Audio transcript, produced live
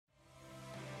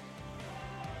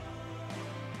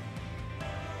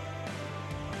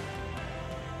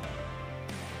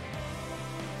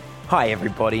Hi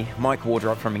everybody, Mike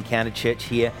Wardrop from Encounter Church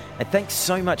here, and thanks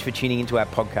so much for tuning into our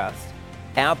podcast.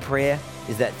 Our prayer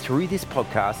is that through this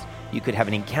podcast, you could have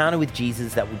an encounter with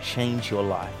Jesus that will change your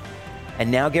life. And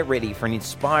now get ready for an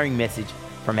inspiring message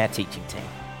from our teaching team.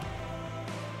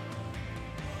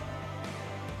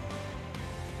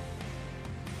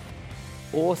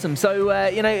 Awesome. So,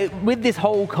 with this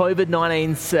whole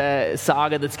COVID-19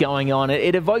 saga that's going on,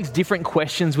 it evokes different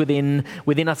questions within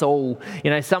us all.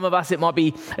 Some of us, it might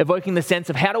be evoking the sense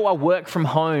of, how do I work from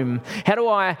home? How do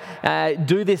I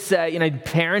do this,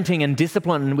 parenting and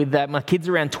discipline with my kids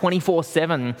around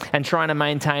 24/7 and trying to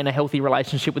maintain a healthy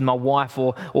relationship with my wife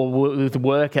or with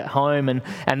work at home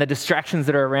and the distractions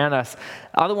that are around us.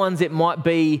 Other ones, it might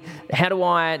be, how do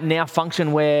I now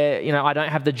function where, I don't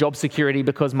have the job security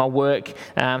because my work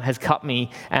has cut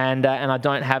me and I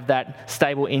don't have that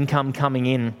stable income coming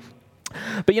in.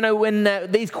 But when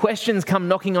these questions come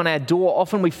knocking on our door,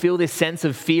 often we feel this sense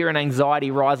of fear and anxiety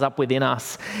rise up within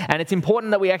us. And it's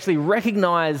important that we actually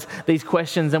recognize these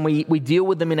questions and we deal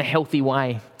with them in a healthy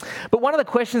way. But one of the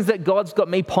questions that God's got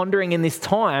me pondering in this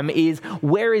time is,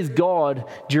 where is God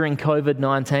during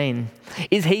COVID-19?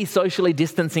 Is he socially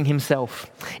distancing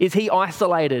himself? Is he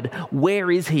isolated?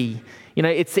 Where is he?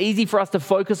 It's easy for us to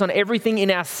focus on everything in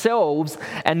ourselves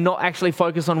and not actually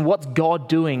focus on what's God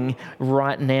doing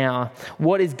right now.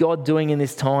 What is God doing in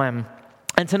this time?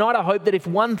 And tonight, I hope that if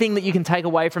one thing that you can take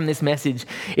away from this message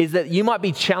is that you might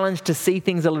be challenged to see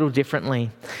things a little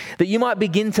differently, that you might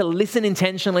begin to listen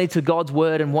intentionally to God's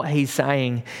word and what he's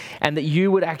saying, and that you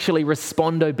would actually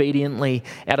respond obediently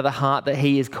out of the heart that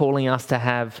he is calling us to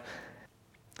have.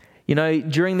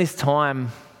 During this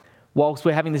time, whilst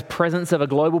we're having this presence of a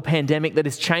global pandemic that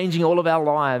is changing all of our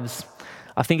lives,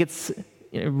 I think it's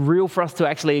real for us to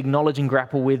actually acknowledge and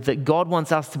grapple with that God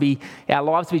wants our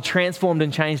lives to be transformed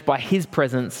and changed by his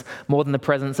presence more than the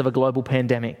presence of a global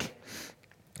pandemic.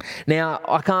 Now,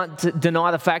 I can't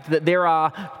deny the fact that there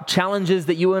are challenges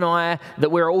that you and I, that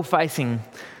we're all facing.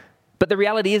 But the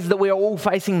reality is that we're all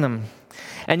facing them.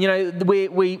 And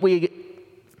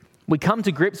we come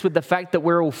to grips with the fact that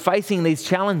we're all facing these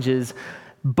challenges,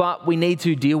 but we need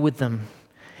to deal with them.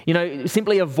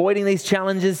 Simply avoiding these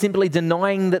challenges, simply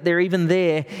denying that they're even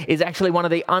there, is actually one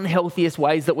of the unhealthiest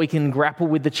ways that we can grapple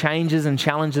with the changes and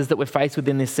challenges that we're faced with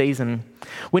in this season.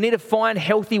 We need to find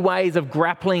healthy ways of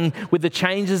grappling with the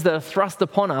changes that are thrust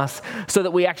upon us so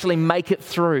that we actually make it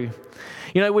through.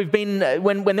 We've been,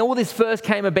 when all this first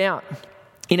came about,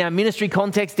 in our ministry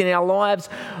context, in our lives,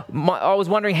 I was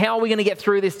wondering, how are we going to get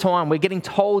through this time? We're getting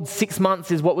told 6 months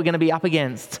is what we're going to be up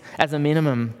against as a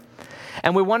minimum.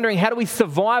 And we're wondering, how do we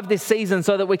survive this season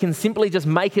so that we can simply just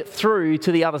make it through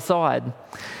to the other side?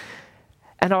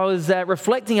 And I was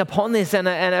reflecting upon this, and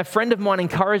a friend of mine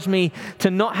encouraged me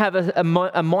to not have a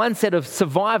mindset of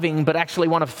surviving, but actually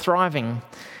one of thriving.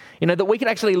 That we can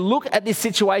actually look at this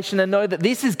situation and know that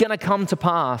this is going to come to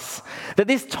pass, that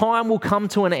this time will come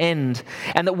to an end,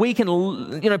 and that we can,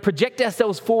 project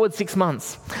ourselves forward 6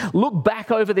 months, look back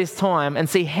over this time and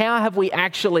see how have we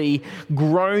actually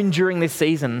grown during this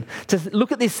season, to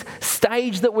look at this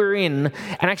stage that we're in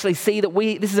and actually see that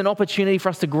this is an opportunity for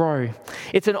us to grow.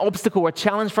 It's an obstacle, a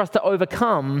challenge for us to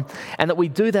overcome, and that we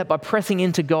do that by pressing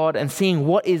into God and seeing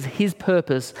what is his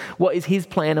purpose, what is his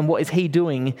plan, and what is he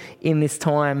doing in this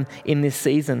time, in this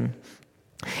season.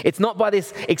 It's not by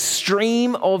this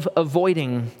extreme of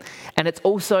avoiding, and it's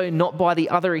also not by the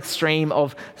other extreme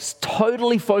of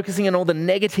totally focusing on all the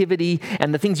negativity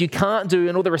and the things you can't do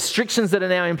and all the restrictions that are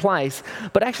now in place,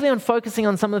 but actually on focusing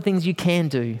on some of the things you can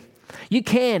do. You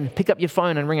can pick up your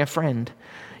phone and ring a friend.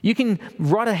 You can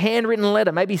write a handwritten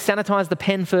letter, maybe sanitize the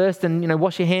pen first and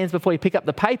wash your hands before you pick up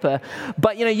the paper,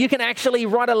 but you can actually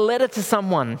write a letter to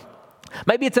someone.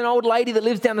 Maybe it's an old lady that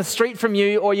lives down the street from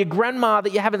you, or your grandma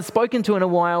that you haven't spoken to in a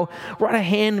while. Write a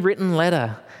handwritten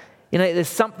letter. There's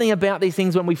something about these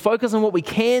things when we focus on what we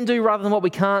can do rather than what we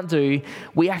can't do,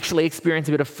 we actually experience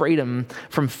a bit of freedom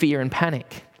from fear and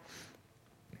panic.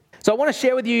 So I want to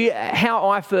share with you how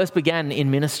I first began in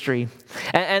ministry.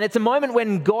 And it's a moment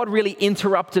when God really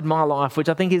interrupted my life, which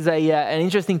I think is an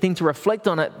interesting thing to reflect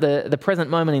on at the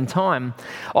present moment in time.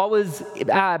 I was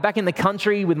back in the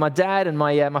country with my dad and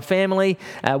my family,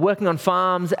 working on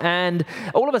farms, and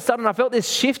all of a sudden I felt this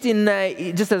shift in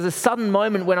just as a sudden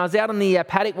moment when I was out on the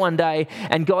paddock one day,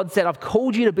 and God said, "I've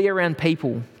called you to be around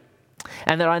people."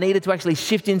 and that I needed to actually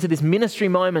shift into this ministry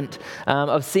moment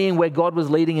of seeing where God was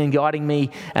leading and guiding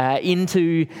me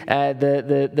into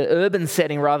the urban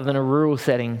setting rather than a rural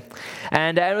setting.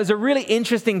 And it was a really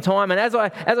interesting time. And as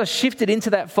I shifted into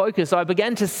that focus, I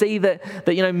began to see that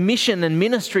mission and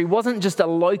ministry wasn't just a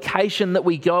location that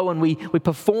we go and we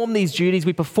perform these duties,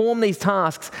 we perform these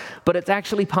tasks, but it's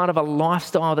actually part of a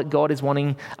lifestyle that God is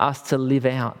wanting us to live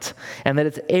out, and that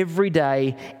it's every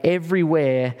day,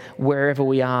 everywhere, wherever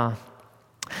we are.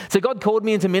 So God called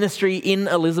me into ministry in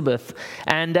Elizabeth.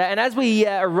 And as we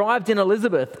arrived in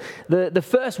Elizabeth, the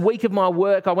first week of my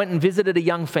work, I went and visited a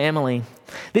young family.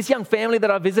 This young family that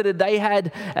I visited, they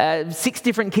had 6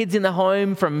 different kids in the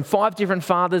home from 5 different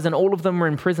fathers, and all of them were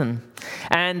in prison.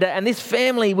 And this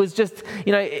family was just,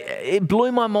 it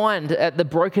blew my mind at the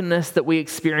brokenness that we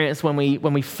experienced when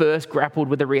we first grappled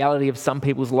with the reality of some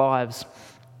people's lives.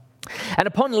 And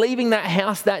upon leaving that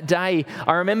house that day,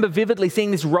 I remember vividly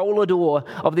seeing this roller door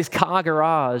of this car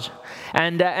garage.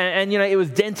 And it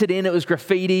was dented in, it was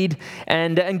graffitied.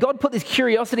 And God put this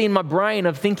curiosity in my brain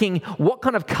of thinking, what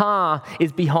kind of car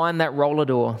is behind that roller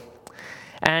door?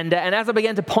 And as I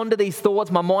began to ponder these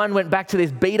thoughts, my mind went back to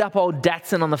this beat-up old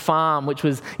Datsun on the farm, which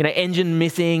was, engine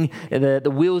missing,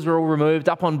 the wheels were all removed,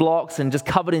 up on blocks and just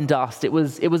covered in dust. It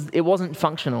wasn't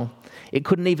functional. It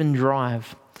couldn't even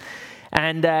drive.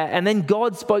 And then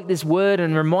God spoke this word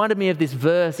and reminded me of this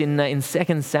verse in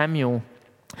 2 Samuel,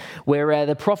 where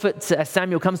the prophet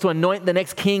Samuel comes to anoint the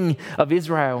next king of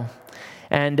Israel.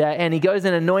 And he goes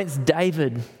and anoints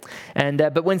David.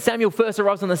 But when Samuel first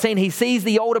arrives on the scene, he sees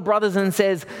the older brothers and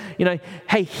says,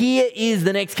 hey, here is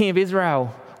the next king of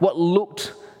Israel, what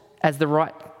looked as the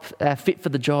right fit for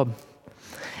the job.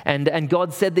 And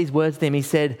God said these words to him. He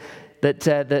said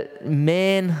that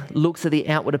man looks at the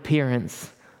outward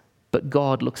appearance, but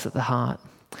God looks at the heart.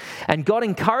 And God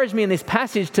encouraged me in this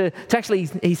passage to actually,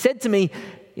 he said to me,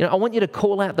 I want you to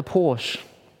call out the Porsche.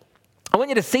 I want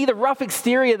you to see the rough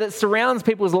exterior that surrounds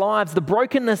people's lives, the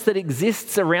brokenness that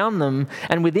exists around them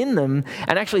and within them,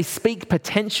 and actually speak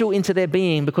potential into their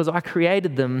being, because I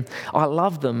created them, I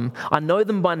love them, I know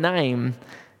them by name,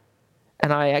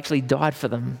 and I actually died for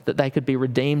them, that they could be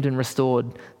redeemed and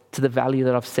restored to the value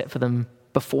that I've set for them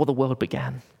before the world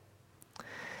began.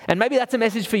 And maybe that's a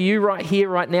message for you right here,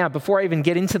 right now, before I even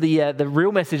get into the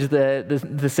real message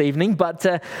this evening. But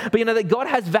that God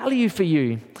has value for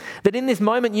you. That in this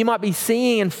moment you might be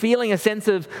seeing and feeling a sense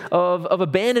of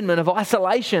abandonment, of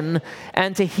isolation,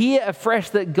 and to hear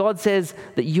afresh that God says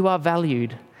that you are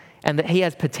valued and that He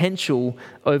has potential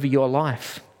over your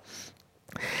life.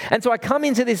 And so I come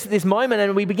into this moment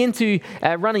and we begin to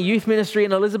run a youth ministry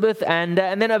in Elizabeth, and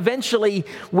then eventually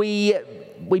we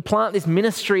plant this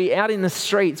ministry out in the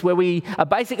streets where we are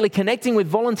basically connecting with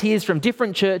volunteers from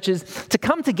different churches to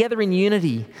come together in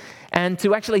unity and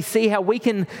to actually see how we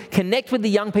can connect with the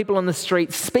young people on the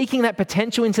streets, speaking that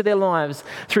potential into their lives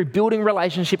through building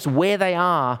relationships where they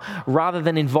are rather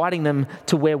than inviting them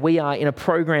to where we are in a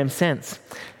program sense.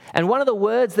 And one of the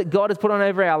words that God has put on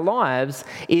over our lives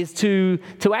is to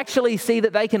actually see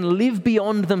that they can live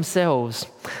beyond themselves.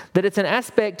 That it's an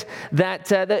aspect that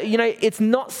it's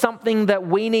not something that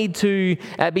we need to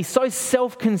be so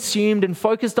self-consumed and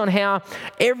focused on how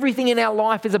everything in our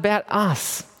life is about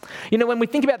us. When we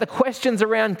think about the questions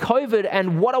around COVID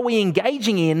and what are we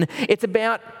engaging in, it's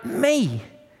about me.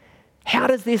 How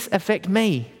does this affect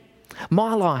me?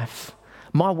 My life,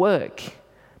 my work,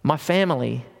 my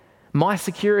family, my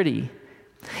security.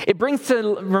 It brings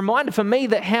to a reminder for me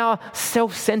that how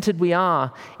self-centered we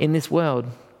are in this world.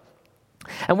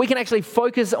 And we can actually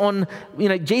focus on,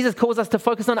 Jesus calls us to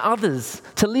focus on others,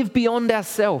 to live beyond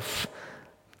ourselves,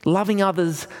 loving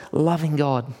others, loving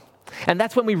God. And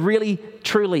that's when we really,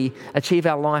 truly achieve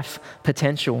our life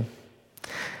potential.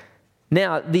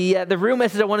 Now, the real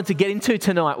message I wanted to get into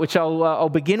tonight, which I'll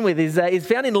begin with, is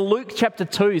found in Luke chapter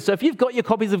 2. So if you've got your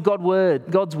copies of God's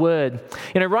Word,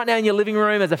 right now in your living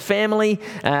room as a family,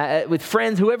 with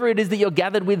friends, whoever it is that you're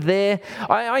gathered with there,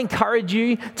 I encourage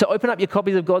you to open up your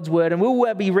copies of God's Word, and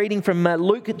we'll be reading from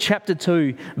Luke chapter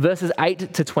 2, verses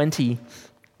 8 to 20.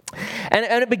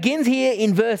 And it begins here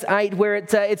in verse 8 where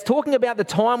it's talking about the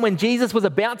time when Jesus was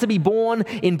about to be born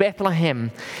in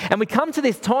Bethlehem. And we come to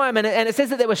this time and it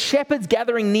says that there were shepherds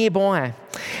gathering nearby.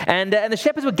 And the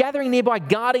shepherds were gathering nearby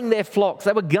guarding their flocks.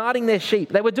 They were guarding their sheep.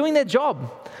 They were doing their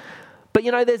job. But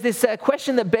there's this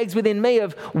question that begs within me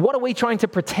of what are we trying to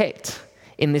protect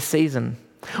in this season?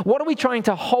 What are we trying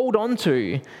to hold on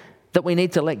to that we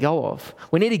need to let go of?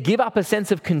 We need to give up a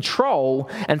sense of control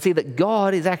and see that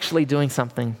God is actually doing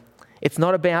something. It's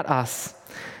not about us.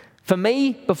 For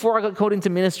me, before I got called into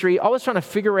ministry, I was trying to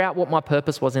figure out what my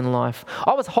purpose was in life.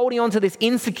 I was holding on to this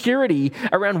insecurity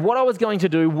around what I was going to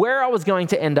do, where I was going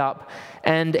to end up,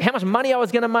 and how much money I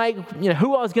was going to make,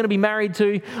 who I was going to be married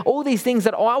to, all these things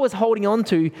that I was holding on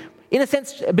to, in a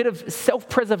sense, a bit of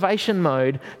self-preservation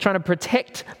mode, trying to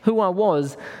protect who I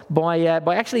was by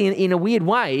actually, in a weird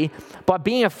way, by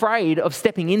being afraid of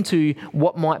stepping into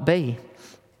what might be.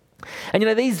 And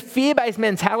these fear-based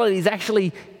mentalities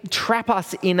actually trap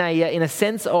us in a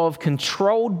sense of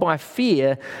controlled by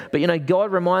fear. But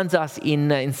God reminds us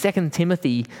in 2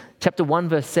 Timothy chapter 1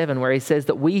 verse 7, where he says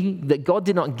that God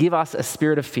did not give us a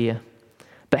spirit of fear,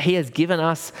 but he has given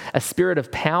us a spirit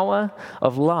of power,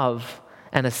 of love,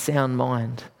 and a sound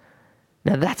mind.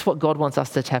 Now that's what God wants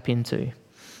us to tap into.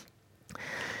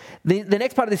 The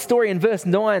next part of this story in verse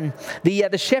 9,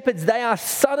 the shepherds, they are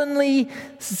suddenly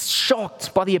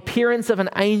shocked by the appearance of an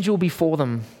angel before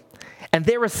them. And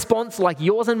their response, like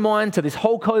yours and mine, to this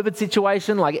whole COVID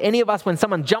situation, like any of us when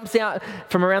someone jumps out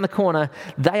from around the corner,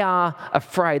 they are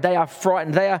afraid, they are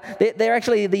frightened, they're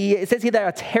actually, it says here they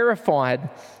are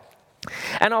terrified.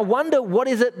 And I wonder, what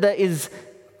is it that is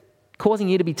causing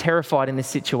you to be terrified in this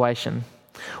situation?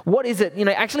 What is it?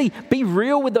 Actually be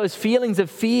real with those feelings of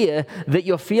fear that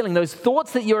you're feeling, those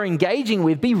thoughts that you're engaging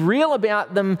with. Be real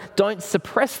about them. Don't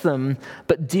suppress them,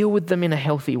 but deal with them in a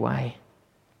healthy way.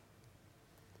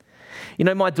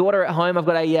 My daughter at home, I've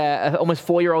got a almost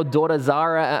 4-year-old daughter,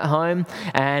 Zara, at home.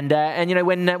 And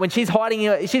when she's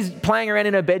hiding, she's playing around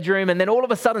in her bedroom, and then all of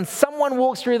a sudden someone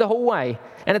walks through the hallway,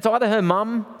 and it's either her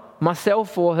mum,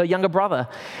 myself, or her younger brother.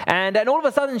 And all of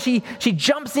a sudden she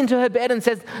jumps into her bed and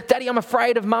says, "Daddy, I'm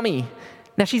afraid of Mummy."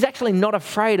 Now she's actually not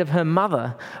afraid of her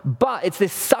mother, but it's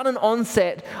this sudden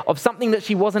onset of something that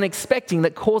she wasn't expecting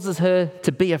that causes her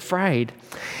to be afraid.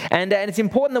 And it's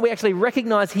important that we actually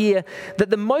recognize here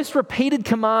that the most repeated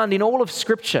command in all of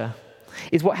Scripture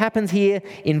is what happens here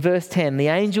in verse 10. The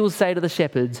angels say to the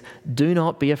shepherds, "Do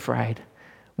not be afraid."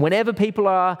 Whenever people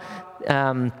are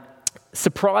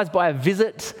surprised by a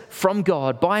visit from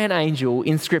God, by an angel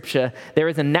in Scripture, there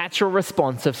is a natural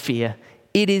response of fear.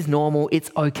 It is normal. It's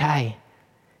okay.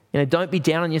 Don't be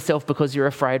down on yourself because you're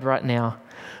afraid right now,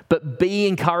 but be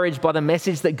encouraged by the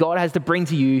message that God has to bring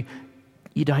to you.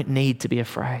 You don't need to be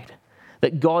afraid.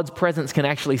 That God's presence can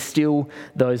actually still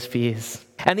those fears.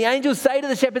 And the angels say to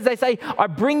the shepherds, they say, "I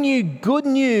bring you good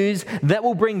news that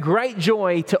will bring great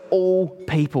joy to all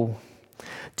people."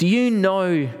 Do you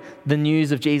know the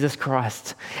news of Jesus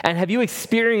Christ? And have you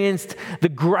experienced the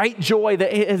great joy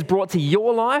that it has brought to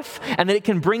your life and that it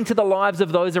can bring to the lives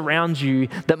of those around you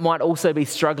that might also be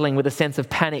struggling with a sense of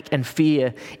panic and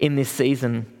fear in this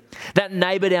season? That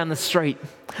neighbor down the street,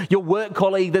 your work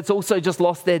colleague that's also just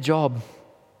lost their job.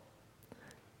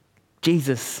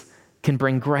 Jesus can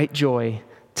bring great joy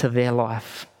to their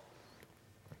life.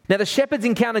 Now the shepherds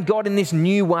encountered God in this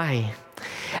new way.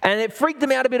 And it freaked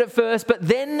them out a bit at first, but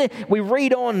then we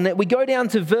read on, we go down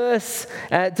to verse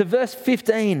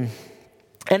 15.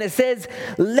 And it says,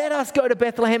 "Let us go to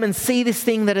Bethlehem and see this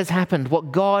thing that has happened,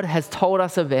 what God has told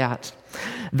us about."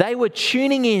 They were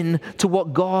tuning in to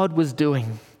what God was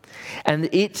doing. And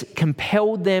it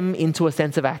compelled them into a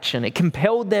sense of action. It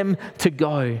compelled them to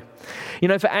go.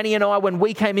 For Annie and I, when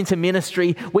we came into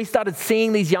ministry, we started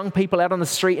seeing these young people out on the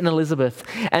street in Elizabeth.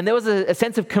 And there was a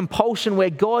sense of compulsion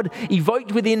where God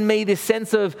evoked within me this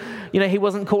sense of, he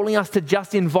wasn't calling us to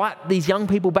just invite these young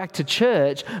people back to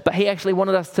church, but he actually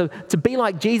wanted us to be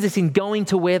like Jesus in going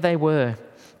to where they were.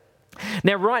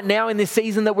 Now, right now in this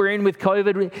season that we're in with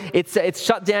COVID, it's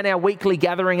shut down our weekly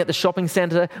gathering at the shopping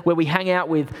centre where we hang out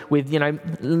with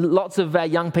lots of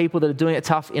young people that are doing it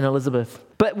tough in Elizabeth.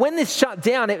 But when this shut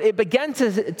down, it began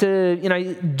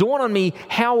to dawn on me,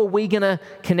 how are we going to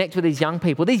connect with these young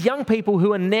people? These young people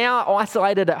who are now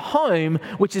isolated at home,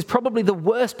 which is probably the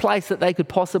worst place that they could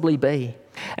possibly be.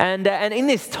 And in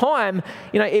this time,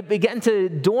 it began to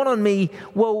dawn on me,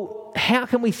 well, how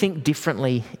can we think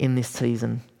differently in this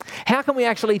season? How can we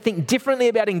actually think differently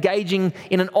about engaging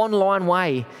in an online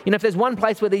way? If there's one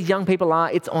place where these young people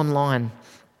are, it's online.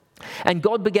 And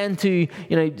God began to,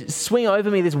 swing over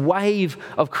me this wave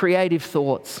of creative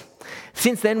thoughts.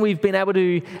 Since then, we've been able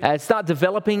to start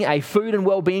developing a food and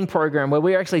well-being program where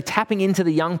we're actually tapping into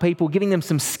the young people, giving them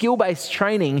some skill-based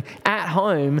training at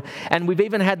home. And we've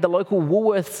even had the local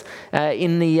Woolworths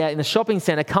in the shopping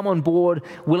centre come on board,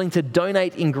 willing to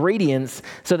donate ingredients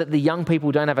so that the young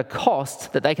people don't have a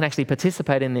cost, that they can actually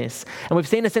participate in this. And we've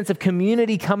seen a sense of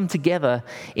community come together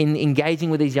in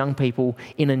engaging with these young people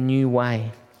in a new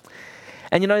way.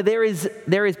 And there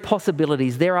is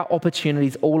possibilities, there are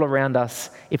opportunities all around us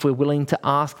if we're willing to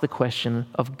ask the question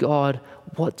of God,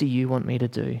 what do you want me to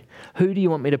do? Who do you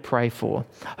want me to pray for?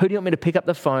 Who do you want me to pick up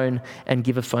the phone and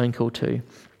give a phone call to?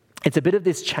 It's a bit of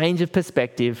this change of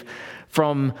perspective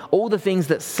from all the things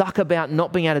that suck about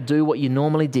not being able to do what you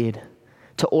normally did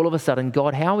to all of a sudden,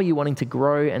 God, how are you wanting to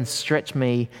grow and stretch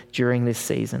me during this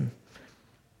season?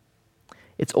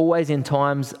 It's always in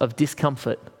times of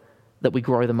discomfort that we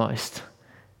grow the most.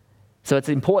 So it's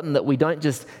important that we don't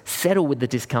just settle with the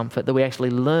discomfort, that we actually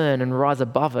learn and rise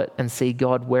above it and see,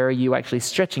 God, where are you actually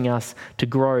stretching us to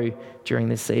grow during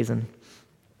this season?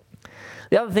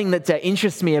 The other thing that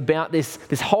interests me about this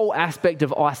whole aspect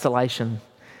of isolation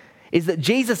is that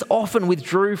Jesus often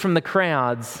withdrew from the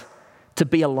crowds to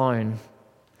be alone.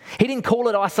 He didn't call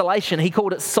it isolation, he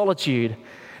called it solitude.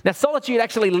 Now, solitude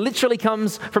actually literally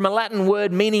comes from a Latin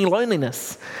word meaning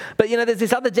loneliness. But, there's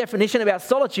this other definition about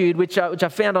solitude, which I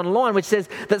found online, which says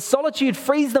that solitude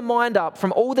frees the mind up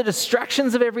from all the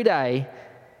distractions of every day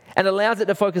and allows it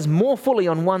to focus more fully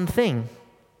on one thing.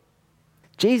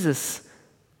 Jesus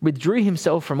withdrew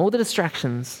himself from all the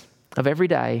distractions of every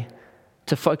day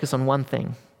to focus on one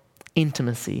thing,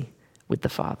 intimacy with the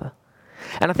Father.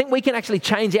 And I think we can actually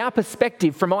change our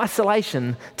perspective from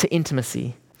isolation to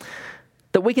intimacy.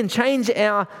 That we can change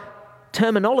our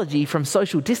terminology from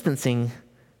social distancing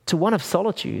to one of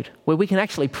solitude, where we can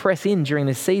actually press in during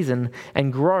this season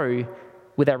and grow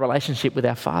with our relationship with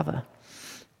our Father.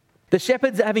 The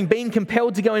shepherds, having been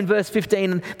compelled to go in verse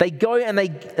 15, they go and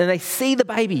they see the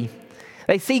baby.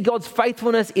 They see God's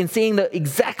faithfulness in seeing that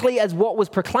exactly as what was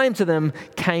proclaimed to them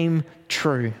came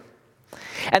true.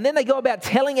 And then they go about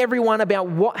telling everyone about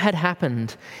what had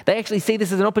happened. They actually see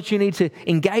this as an opportunity to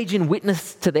engage in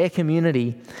witness to their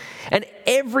community. And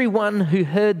everyone who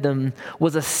heard them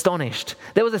was astonished.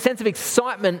 There was a sense of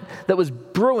excitement that was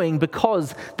brewing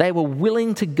because they were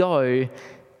willing to go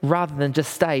rather than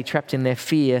just stay trapped in their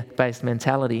fear-based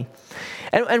mentality.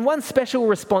 And one special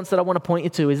response that I want to point you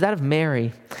to is that of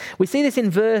Mary. We see this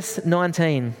in verse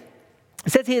 19.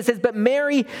 It says, but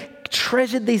Mary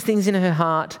treasured these things in her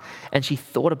heart and she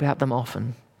thought about them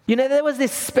often. There was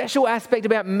this special aspect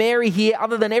about Mary here,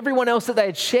 other than everyone else that they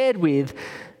had shared with,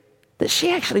 that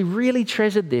she actually really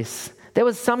treasured this. There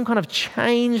was some kind of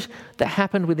change that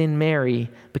happened within Mary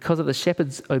because of the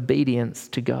shepherd's obedience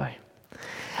to go.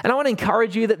 And I want to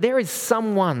encourage you that there is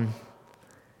someone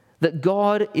that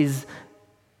God is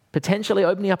potentially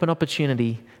opening up an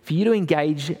opportunity for you to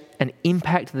engage and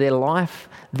impact their life,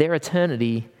 their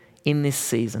eternity in this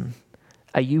season.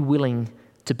 Are you willing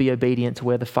to be obedient to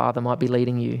where the Father might be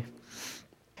leading you?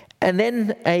 And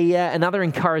then another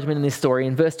encouragement in this story,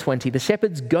 in verse 20, the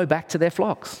shepherds go back to their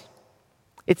flocks.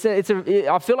 I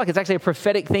feel like it's actually a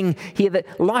prophetic thing here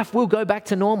that life will go back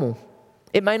to normal.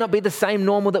 It may not be the same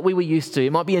normal that we were used to.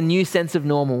 It might be a new sense of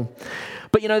normal.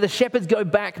 But the shepherds go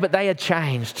back, but they are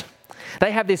changed.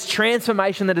 They have this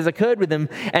transformation that has occurred with them,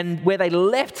 and where they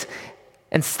left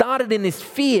and started in this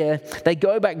fear, they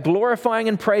go back glorifying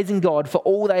and praising God for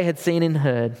all they had seen and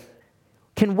heard.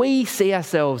 Can we see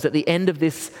ourselves at the end of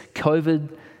this COVID,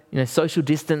 social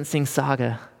distancing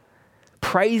saga,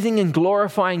 praising and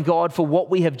glorifying God for what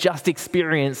we have just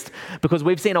experienced, because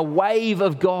we've seen a wave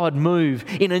of God move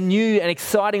in a new and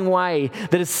exciting way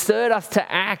that has stirred us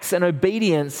to acts and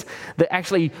obedience that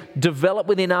actually develop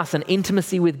within us an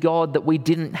intimacy with God that we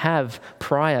didn't have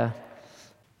prior.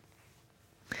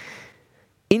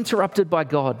 Interrupted by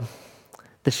God,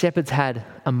 the shepherds had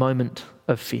a moment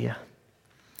of fear.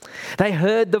 They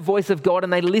heard the voice of God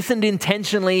and they listened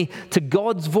intentionally to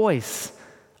God's voice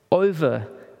over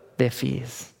their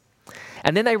fears.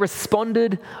 And then they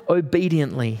responded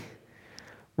obediently,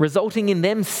 resulting in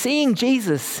them seeing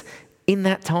Jesus in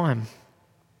that time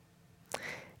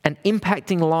and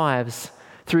impacting lives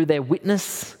through their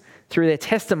witness, through their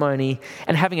testimony,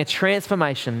 and having a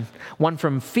transformation, one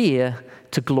from fear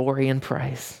to glory and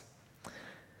praise.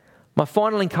 My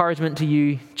final encouragement to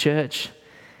you, church,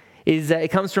 is that it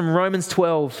comes from Romans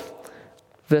 12,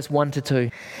 verse 1 to 2.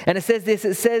 And it says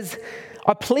this,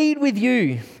 I plead with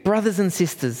you, brothers and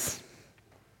sisters,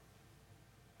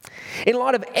 in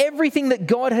light of everything that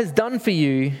God has done for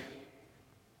you,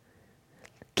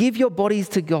 give your bodies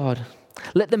to God.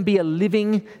 Let them be a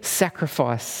living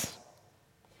sacrifice.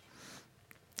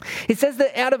 It says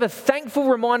that out of a thankful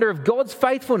reminder of God's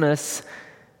faithfulness,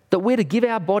 that we're to give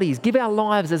our bodies, give our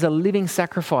lives as a living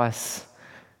sacrifice.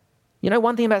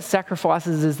 One thing about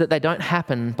sacrifices is that they don't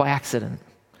happen by accident.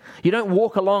 You don't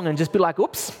walk along and just be like,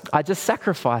 oops, I just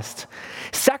sacrificed.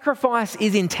 Sacrifice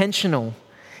is intentional.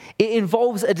 It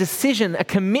involves a decision, a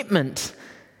commitment.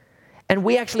 And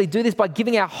we actually do this by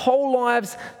giving our whole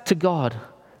lives to God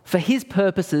for His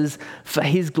purposes, for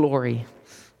His glory.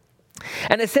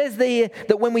 And it says there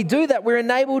that when we do that, we're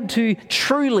enabled to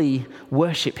truly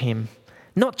worship Him,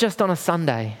 not just on a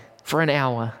Sunday for an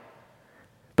hour,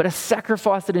 but a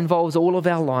sacrifice that involves all of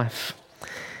our life.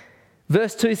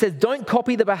 Verse 2 says, don't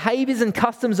copy the behaviors and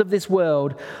customs of this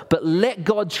world, but let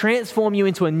God transform you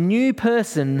into a new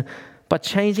person by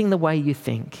changing the way you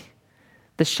think.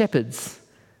 The shepherds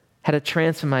had a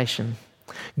transformation.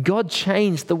 God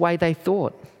changed the way they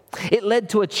thought. It led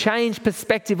to a changed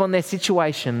perspective on their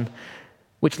situation,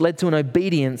 which led to an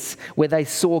obedience where they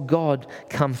saw God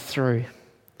come through.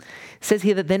 It says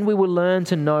here that then we will learn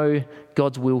to know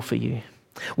God's will for you,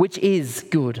 which is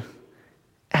good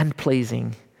and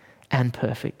pleasing and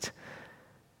perfect.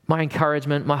 My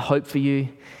encouragement, my hope for you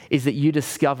is that you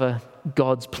discover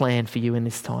God's plan for you in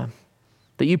this time.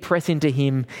 That you press into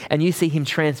Him and you see Him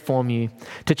transform you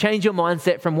to change your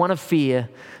mindset from one of fear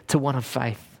to one of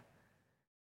faith.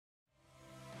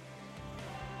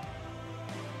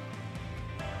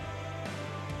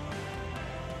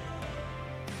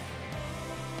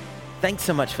 Thanks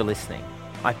so much for listening.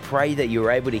 I pray that you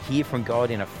were able to hear from God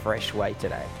in a fresh way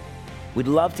today. We'd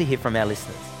love to hear from our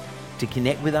listeners. To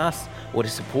connect with us or to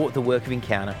support the work of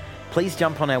Encounter, please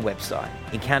jump on our website,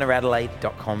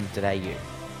 encounteradelaide.com.au.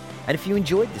 And if you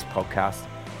enjoyed this podcast,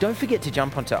 don't forget to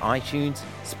jump onto iTunes,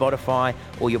 Spotify,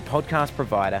 or your podcast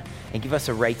provider and give us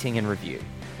a rating and review.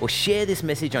 Or share this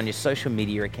message on your social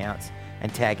media accounts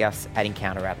and tag us at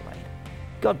Encounter Adelaide.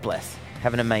 God bless.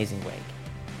 Have an amazing week.